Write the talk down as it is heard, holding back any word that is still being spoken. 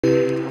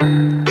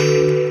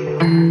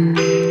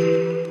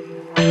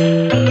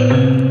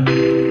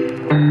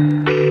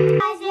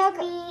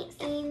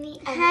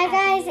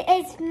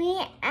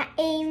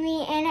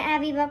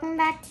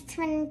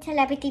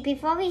celebrity.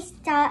 Before we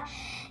start,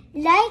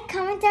 like,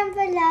 comment down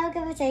below,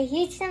 give us a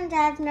huge thumbs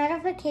up,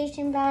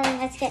 notification bell, and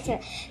let's get to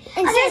it.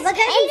 And,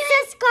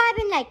 subscribe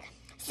and like.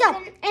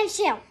 And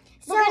share.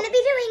 We're going to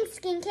be doing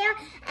skincare,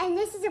 and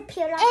this is a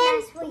peel-off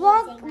mask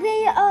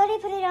we already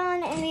put it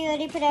on, and we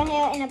already put our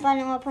hair in a bun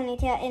or a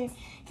ponytail. And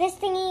this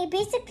thingy,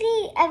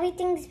 basically,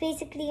 everything's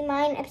basically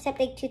mine, except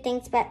like 2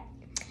 things, but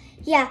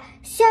yeah.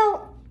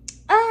 So,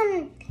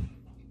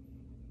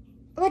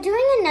 we're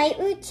doing a night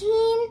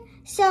routine,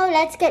 so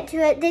let's get to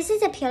it. This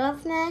is a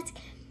peel-off mask.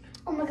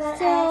 Oh my god,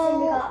 so, I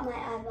actually got my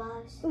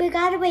eyeballs. We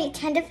gotta wait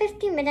 10 to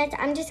 15 minutes.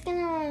 I'm just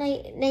gonna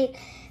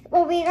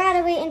well, we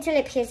gotta wait until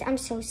it peels. I'm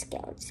so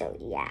scared. So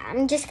yeah,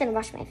 I'm just gonna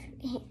wash my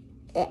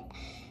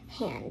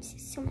hands.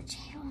 So much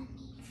hair on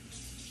me.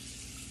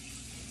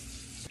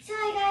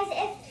 Sorry guys,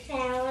 it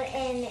fell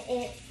and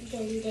it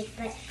deleted,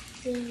 but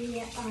we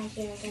are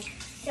here again.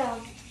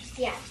 So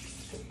yeah.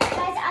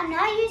 Guys, I'm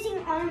not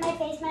using all of my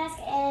face mask,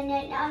 and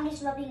I'm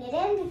just rubbing it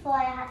in before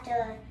I have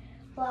to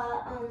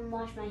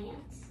wash my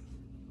hands.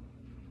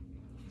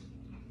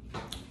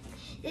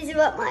 This is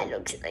what mine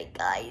looks like,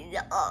 guys.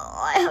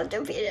 Oh, I have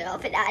to peel it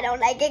off, and I don't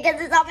like it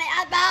because it's on my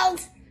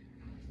eyeballs.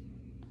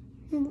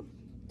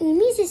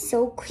 Amy's is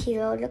so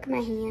cute. Look at my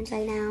hands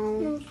right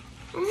now.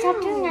 Stop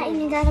doing that,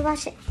 Amy. Gotta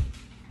wash it.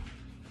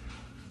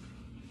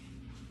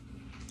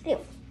 Ew.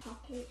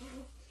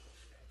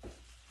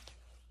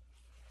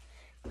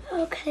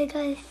 Okay,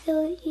 guys.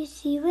 So you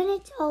see when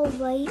it's all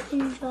white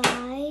and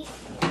dry,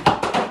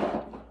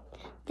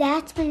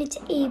 that's when it's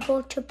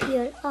able to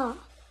peel off.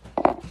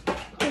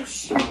 Oh,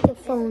 shoot, the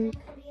phone.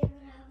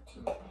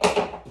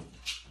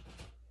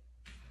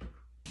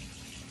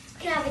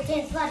 Grab it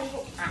in, buddy.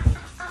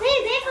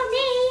 Wait for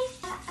me.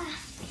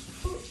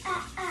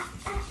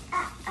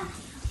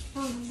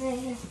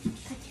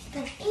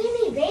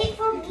 Amy, wait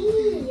for me.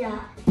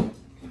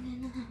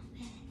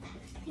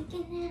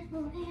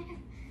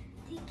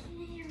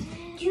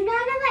 Do you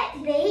not know what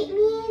wait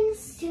means?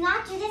 Do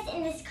not do this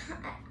in this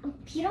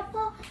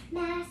beautiful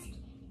mask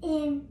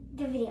in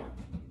the video.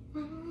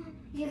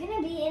 You're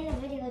gonna be in the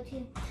video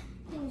too.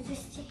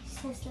 Just take it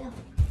so slow.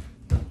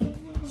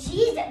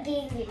 She's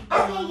being rude.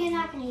 Okay, you're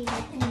not gonna use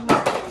it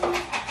anymore.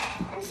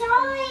 I'm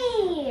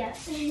sorry.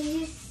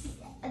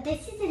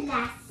 This is the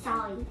last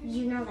sorry.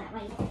 You know that,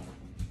 right?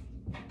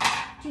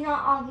 Do not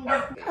argue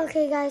with me.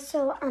 Okay, guys,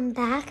 so I'm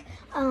back.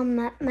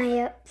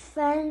 My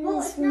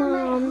friend's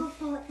mom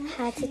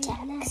had to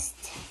text.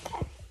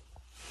 Okay.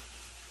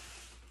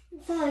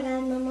 Sorry,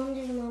 guys, my mom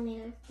doesn't want me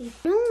to speak.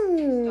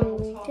 No,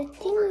 Don't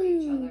talk over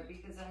each other,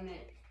 because then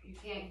you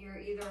can't hear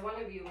either one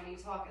of you when you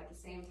talk at the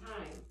same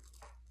time.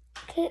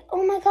 Okay,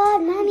 oh my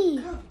god,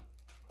 Mommy.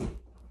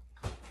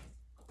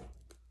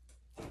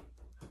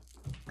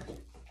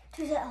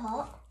 Is it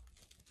hot?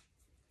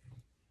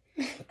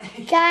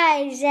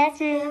 Guys, that's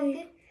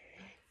not...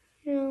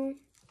 No.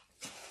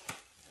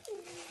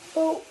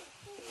 Oh,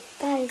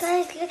 guys.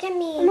 Guys, look at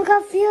me. Oh my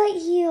god, feel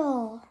it here.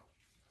 Oh,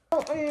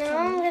 now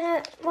I'm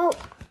gonna... Whoa.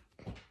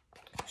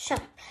 Shut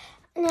up.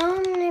 Now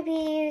I'm gonna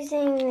be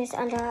using this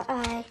under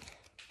eye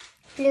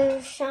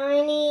blue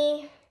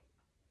shiny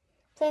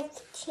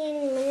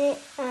 15-minute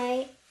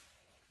eye.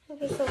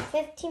 Okay, so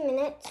 15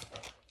 minutes.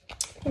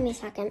 Give me a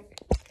second.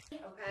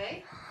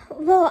 Okay.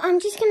 Well, I'm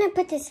just gonna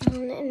put this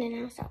on and then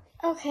I'll stop.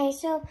 Okay,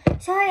 so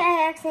sorry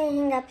I accidentally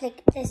hung up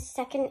like this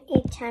second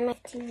each time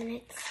at 15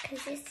 minutes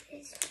because this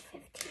is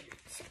 15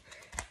 minutes.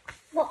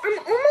 Well, I'm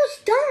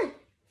almost done.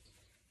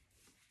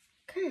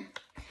 Okay.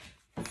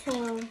 So,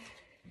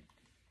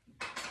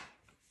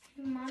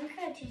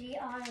 Monica, to do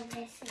all of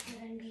this is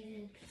going to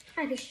be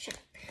I just shut up.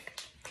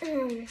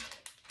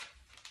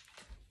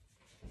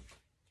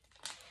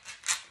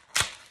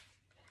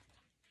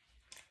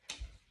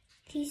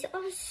 These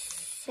are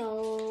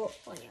so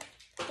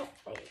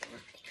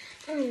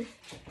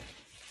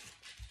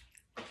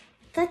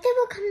thought they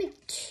will come in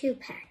 2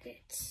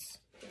 packets,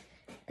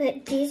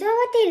 but these are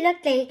what they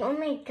look like. Oh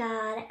my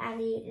god,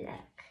 Abby,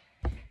 look,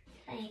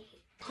 like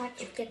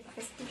Patrick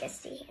crispy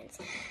gusty hands.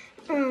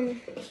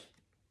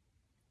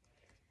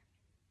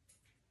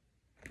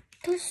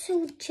 They're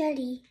so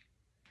jelly.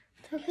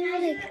 They're kind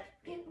of like.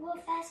 Real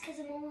fast because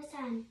I'm almost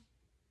done.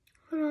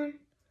 Hold on.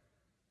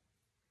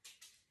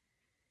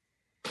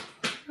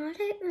 Not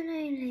it when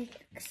I like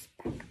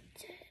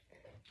expected.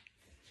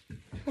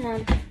 Hold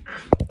on.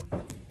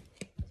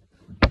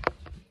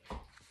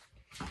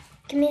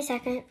 Give me a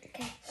second.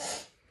 Okay.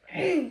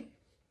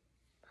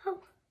 Oh.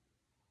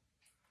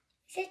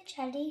 Is it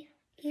jelly?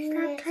 It's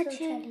not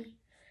touching. So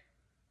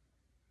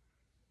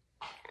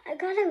I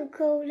gotta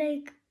go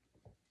like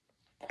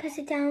press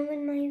it down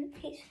when my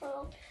face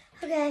falls.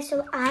 Okay,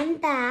 so I'm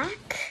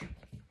back.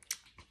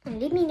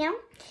 Leave me now.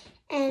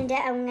 And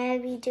I'm gonna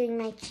be doing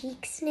my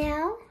cheeks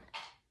now.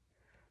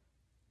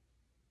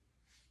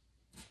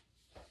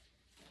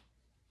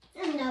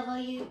 I'll never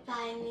you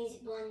buying these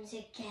ones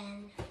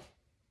again.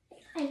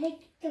 I like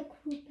the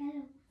cool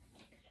better.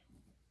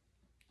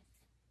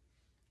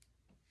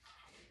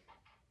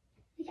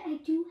 Like, I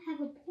do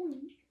have a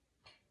point.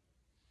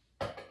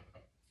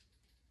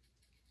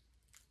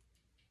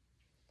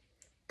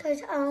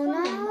 guys, I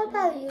don't know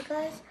about you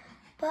guys,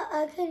 but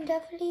I can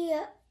definitely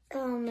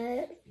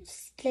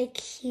like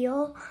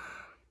heal.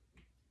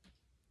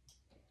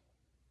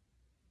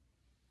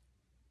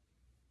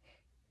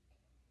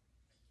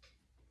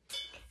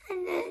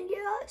 And then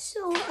yeah,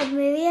 so I'm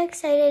really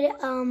excited.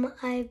 I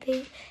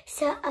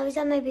was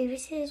on my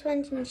babysitter's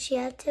once and she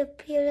had to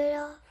peel it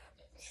off.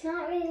 It's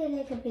not really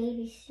like a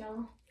baby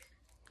straw.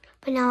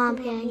 But now I'm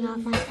peeling off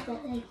my stuff.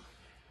 But like,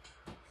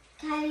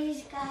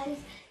 guys,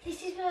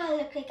 this is what I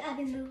look like. I've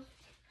been moved.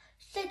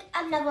 It's like,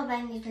 I'm never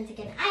buying these ones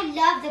again. I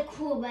love the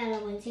cool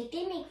metal ones. Like,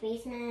 they make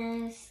face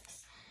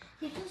masks.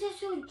 These ones are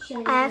so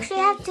jelly. I actually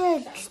have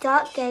to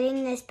stop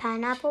getting this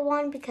pineapple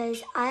one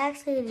because I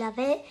actually love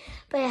it,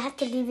 but I have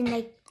to leave in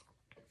like.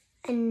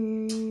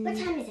 What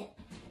time is it?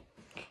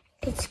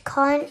 It's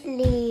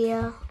currently.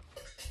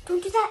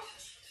 Don't do that.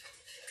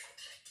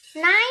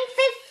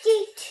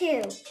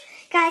 9:52.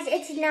 Guys,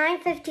 it's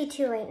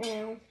 9:52 right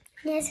now.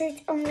 Yeah, so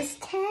it's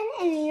almost 10,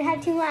 and you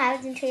have 2 more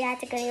hours until you have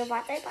to go to your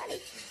birthday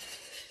party.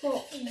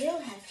 Well, you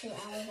have 2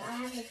 hours. I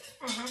have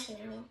an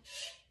hour.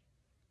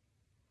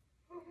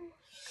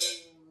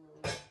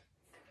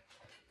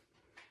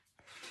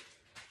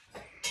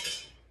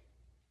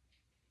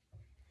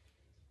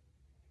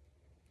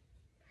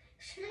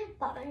 Should I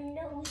button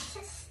no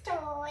sister?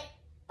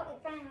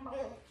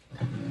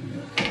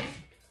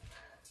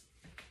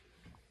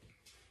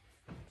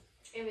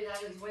 Amy,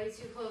 that is way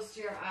too close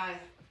to your eye.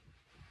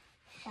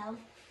 So,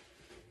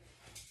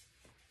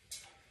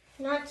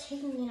 not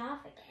taking it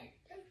off again.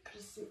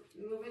 Just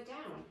move it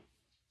down.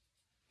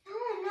 No,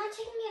 I'm not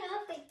taking it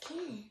off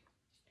again.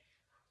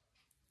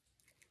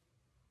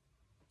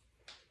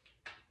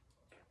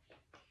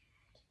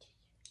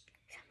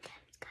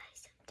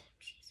 Sometimes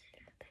she's a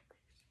little bit.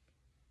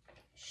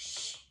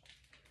 Shh.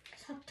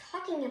 Stop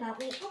talking about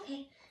me.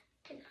 Okay.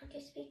 And I'll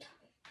just be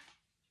talking about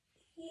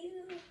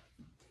you.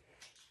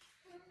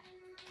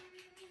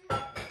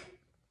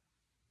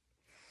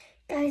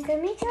 Guys, let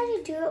me try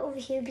to do it over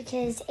here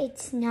because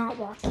it's not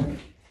working.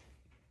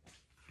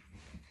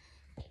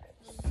 So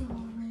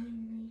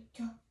when we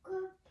talk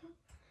about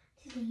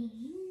today,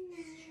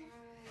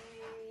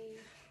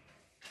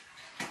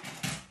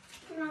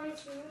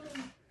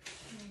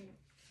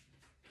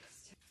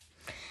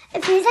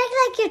 It feels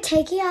like you're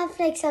taking off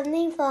like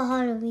something for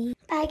Halloween.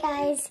 Bye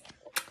guys.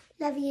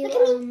 Love you. Look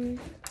at me.